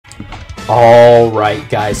Alright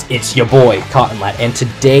guys, it's your boy Cotton Lad, and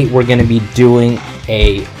today we're going to be doing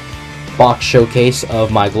a box showcase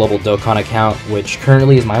of my global Dokkan account, which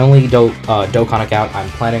currently is my only Dokkan account. I'm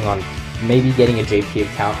planning on maybe getting a JP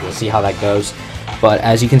account. We'll see how that goes. But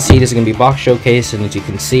as you can see, this is going to be a box showcase, and as you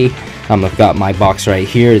can see, I've got my box right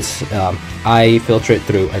here. It's I filter it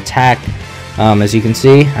through attack. As you can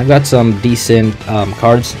see, I've got some decent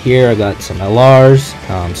cards here. I've got some LRs,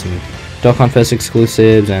 some Dokkan Fest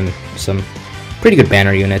exclusives, and some pretty good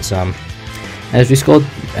banner units. As we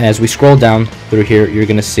scroll down through here, you're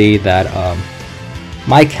gonna see that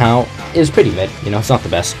my account is pretty mid. You know, it's not the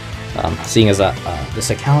best. Seeing as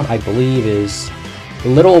this account, I believe, is a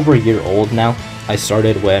little over a year old now. I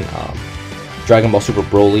started when Dragon Ball Super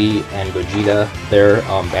Broly and Gogeta, their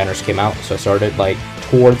banners came out, so I started like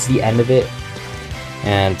towards the end of it,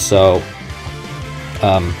 and so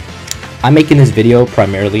I'm making this video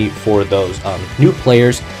primarily for those new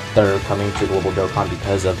players that are coming to Global Dokkan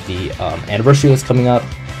because of the anniversary that's coming up,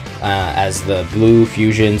 as the blue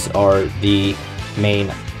fusions are the main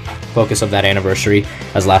focus of that anniversary,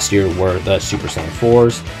 as last year were the Super Saiyan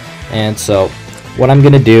 4s. And so what I'm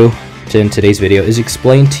going to do in today's video is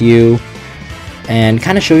explain to you and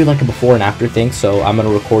kind of show you like a before and after thing. So I'm going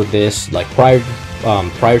to record this like prior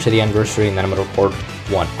to the anniversary, and then I'm going to record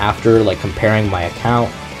one after, like comparing my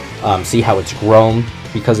account, see how it's grown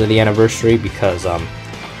because of the anniversary, because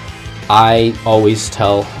I always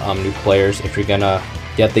tell new players, if you're gonna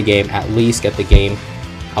get the game, at least get the game,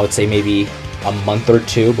 I would say maybe a month or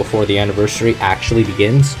two before the anniversary actually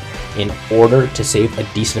begins, in order to save a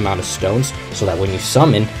decent amount of stones, so that when you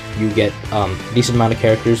summon, you get a decent amount of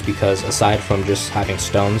characters, because aside from just having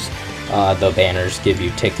stones, the banners give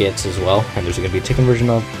you tickets as well, and there's going to be a ticket version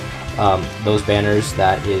of those banners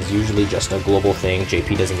that is usually just a global thing.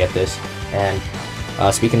 JP doesn't get this. And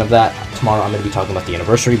speaking of that, tomorrow I'm going to be talking about the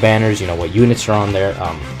anniversary banners, you know, what units are on there.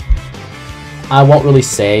 I won't really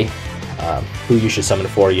say who you should summon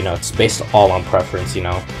for, you know, it's based all on preference, you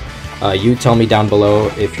know. You tell me down below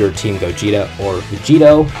if you're team Gogeta or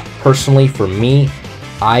Vegito. Personally, for me,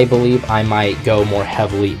 I believe I might go more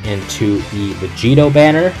heavily into the Vegito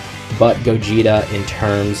banner, but Gogeta, in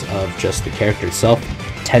terms of just the character itself,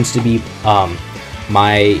 tends to be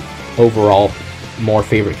my overall more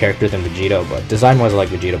favorite character than Vegito, but design-wise I like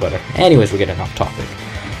Vegito better. Anyways, we're getting off topic.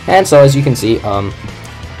 And so as you can see,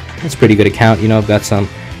 it's a pretty good account. You know, I've got some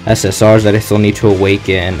SSRs that I still need to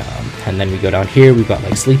awaken, and then we go down here, we've got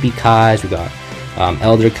like Sleepy Kais, we got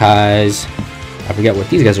Elder Kais, I forget what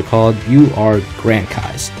these guys are called. You are Grand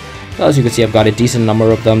Kais. So as you can see, I've got a decent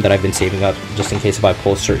number of them that I've been saving up just in case if I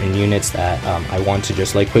pull certain units that I want to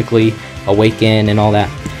just like quickly awaken and all that.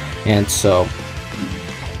 And so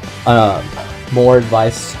more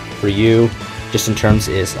advice for you just in terms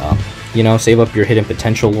is you know, save up your hidden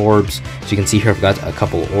potential orbs. So you can see here I've got a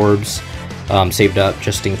couple orbs saved up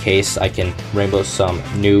just in case I can rainbow some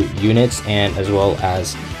new units, and as well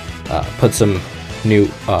as put some new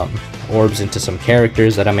orbs into some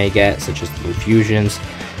characters that I may get, such as blue fusions.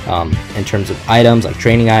 In terms of items, like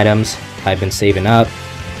training items, I've been saving up,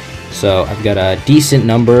 so I've got a decent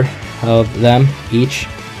number of them each.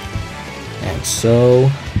 And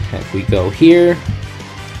so if we go here,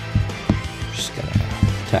 just gonna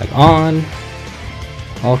tag on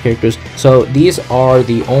all characters. So these are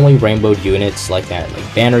the only rainbowed units like that,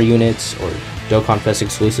 like banner units or Dokkan Fest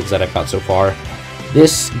exclusives that I've got so far.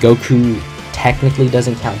 This Goku technically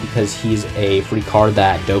doesn't count because he's a free card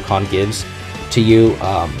that Dokkan gives to you,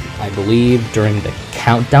 I believe during the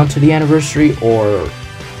countdown to the anniversary, or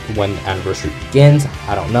when the anniversary begins.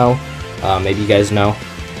 I don't know, maybe you guys know.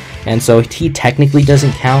 And so he technically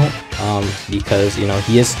doesn't count because, you know,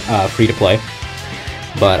 he is free to play.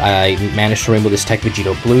 But I managed to rainbow this Tech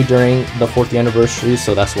Vegito Blue during the 4th anniversary,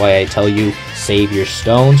 so that's why I tell you, save your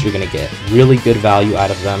stones. You're going to get really good value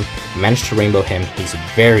out of them. I managed to rainbow him. He's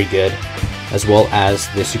very good. As well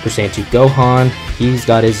as the Super Saiyan 2 Gohan. He's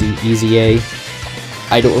got his EZA.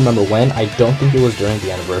 I don't remember when. I don't think it was during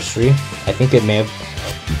the anniversary. I think it may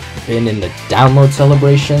have been in the download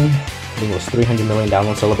celebration. I think it was 300 million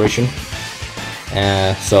download celebration.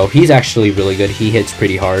 So he's actually really good. He hits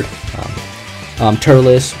pretty hard.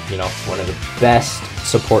 Turles, you know, one of the best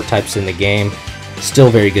support types in the game. Still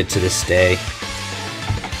very good to this day.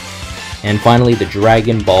 And finally, the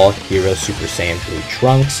Dragon Ball Hero Super Saiyan 3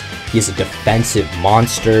 Trunks. He's a defensive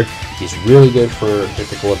monster. He's really good for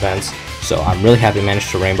difficult events. So I'm really happy I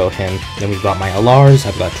managed to rainbow him. Then we've got my LRs.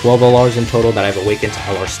 I've got 12 LRs in total that I've awakened to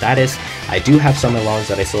LR status. I do have some LRs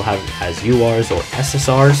that I still have as URs or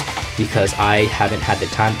SSRs because I haven't had the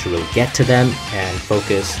time to really get to them and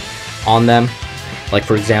focus on them. Like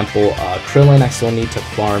for example, Krillin, I still need to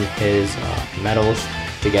farm his medals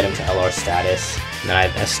to get him to LR status. And then I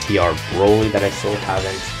have STR Broly that I still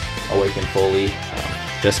haven't awakened fully,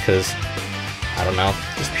 just because, I don't know,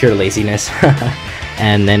 just pure laziness.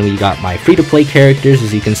 And then we got my free-to-play characters.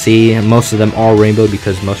 As you can see, most of them are rainbow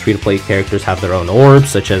because most free-to-play characters have their own orbs,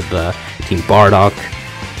 such as the Team Bardock,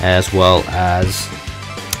 as well as,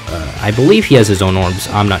 I believe he has his own orbs,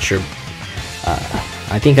 I'm not sure.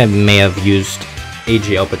 I think I may have used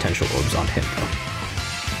AGL potential orbs on him though.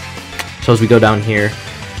 So as we go down here,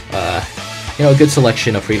 you know, a good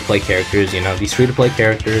selection of free-to-play characters. You know, these free-to-play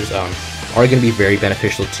characters are going to be very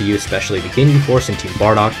beneficial to you, especially the Ginyu Force and Team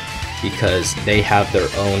Bardock, because they have their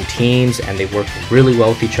own teams and they work really well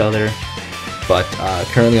with each other. But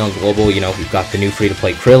currently on global, you know, we've got the new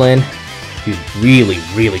free-to-play Krillin. He's really,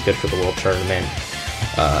 really good for the World Tournament.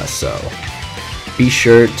 So be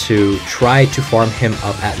sure to try to farm him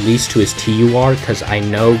up at least to his TUR, because I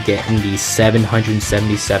know getting these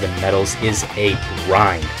 777 medals is a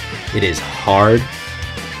grind. It is hard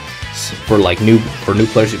for new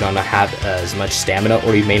players who don't have as much stamina,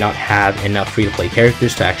 or you may not have enough free-to-play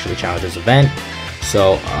characters to actually challenge this event.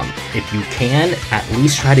 So if you can, at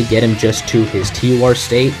least try to get him just to his TUR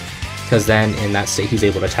state, because then in that state he's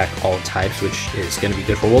able to attack all types, which is going to be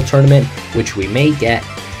good for World Tournament, which we may get,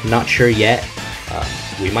 not sure yet.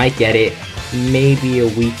 We might get it maybe a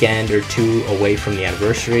weekend or two away from the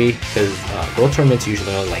anniversary, because World Tournament's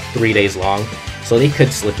usually only like 3 days long, so they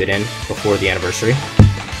could slip it in before the anniversary.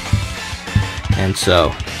 And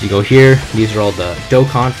so you go here, these are all the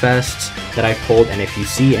Dokkan Fests that I pulled, and if you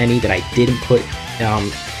see any that I didn't put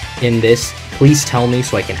in this, please tell me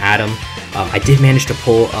so I can add them. I did manage to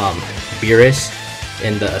pull Beerus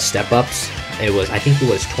in the step-ups. I think it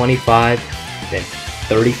was 25, then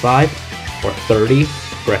 35, or 30,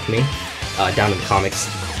 correct me, down in the comments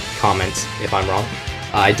if I'm wrong.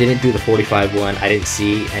 I didn't do the 45 one. I didn't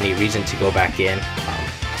see any reason to go back in,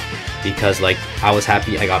 because like I was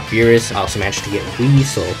happy I got Beerus. I also managed to get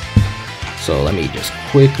Whis, so let me just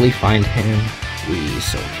quickly find him.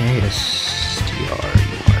 Whis, okay,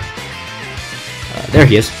 there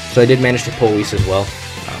he is. So I did manage to pull Whis as well.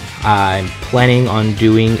 I'm planning on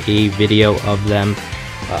doing a video of them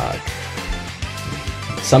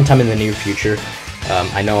sometime in the near future.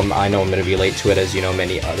 I know I'm going to be late to it, as you know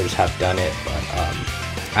many others have done it, but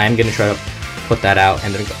I am going to try to put that out,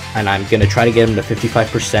 and I'm going to try to get them to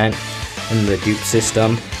 55% in the dupe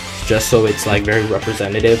system, just so it's like very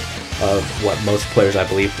representative of what most players I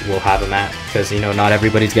believe will have them at, because you know not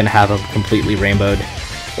everybody's going to have them completely rainbowed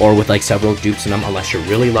or with like several dupes in them, unless you're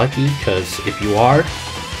really lucky, because if you are,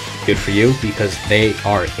 good for you, because they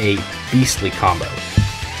are a beastly combo.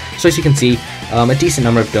 So as you can see, a decent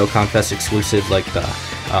number of Dokkan Fest exclusives, like the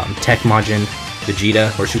Tech Majin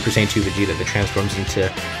Vegeta, or Super Saiyan 2 Vegeta that transforms into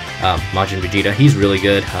Majin Vegeta. He's really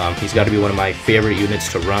good. He's got to be one of my favorite units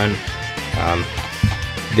to run.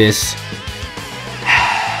 This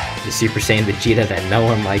Super Saiyan Vegeta that no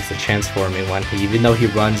one likes, the transforming one, even though he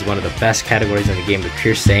runs one of the best categories in the game, the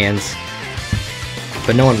Pure Saiyans,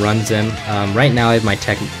 but no one runs him. Right now I have my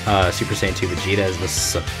Tech Super Saiyan 2 Vegeta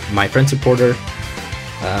as my friend supporter,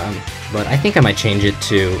 but I think I might change it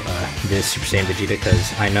to this Super Saiyan Vegeta,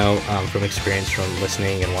 because I know from experience from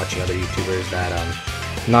listening and watching other YouTubers that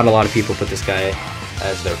not a lot of people put this guy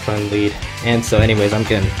as their friend lead. And so anyways, I'm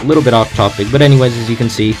getting a little bit off topic, but anyways, as you can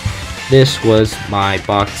see, this was my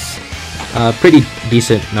box. Pretty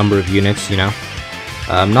decent number of units, you know.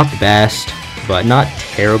 Not the best, but not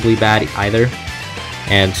terribly bad either.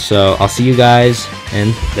 And so I'll see you guys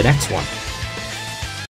in the next one.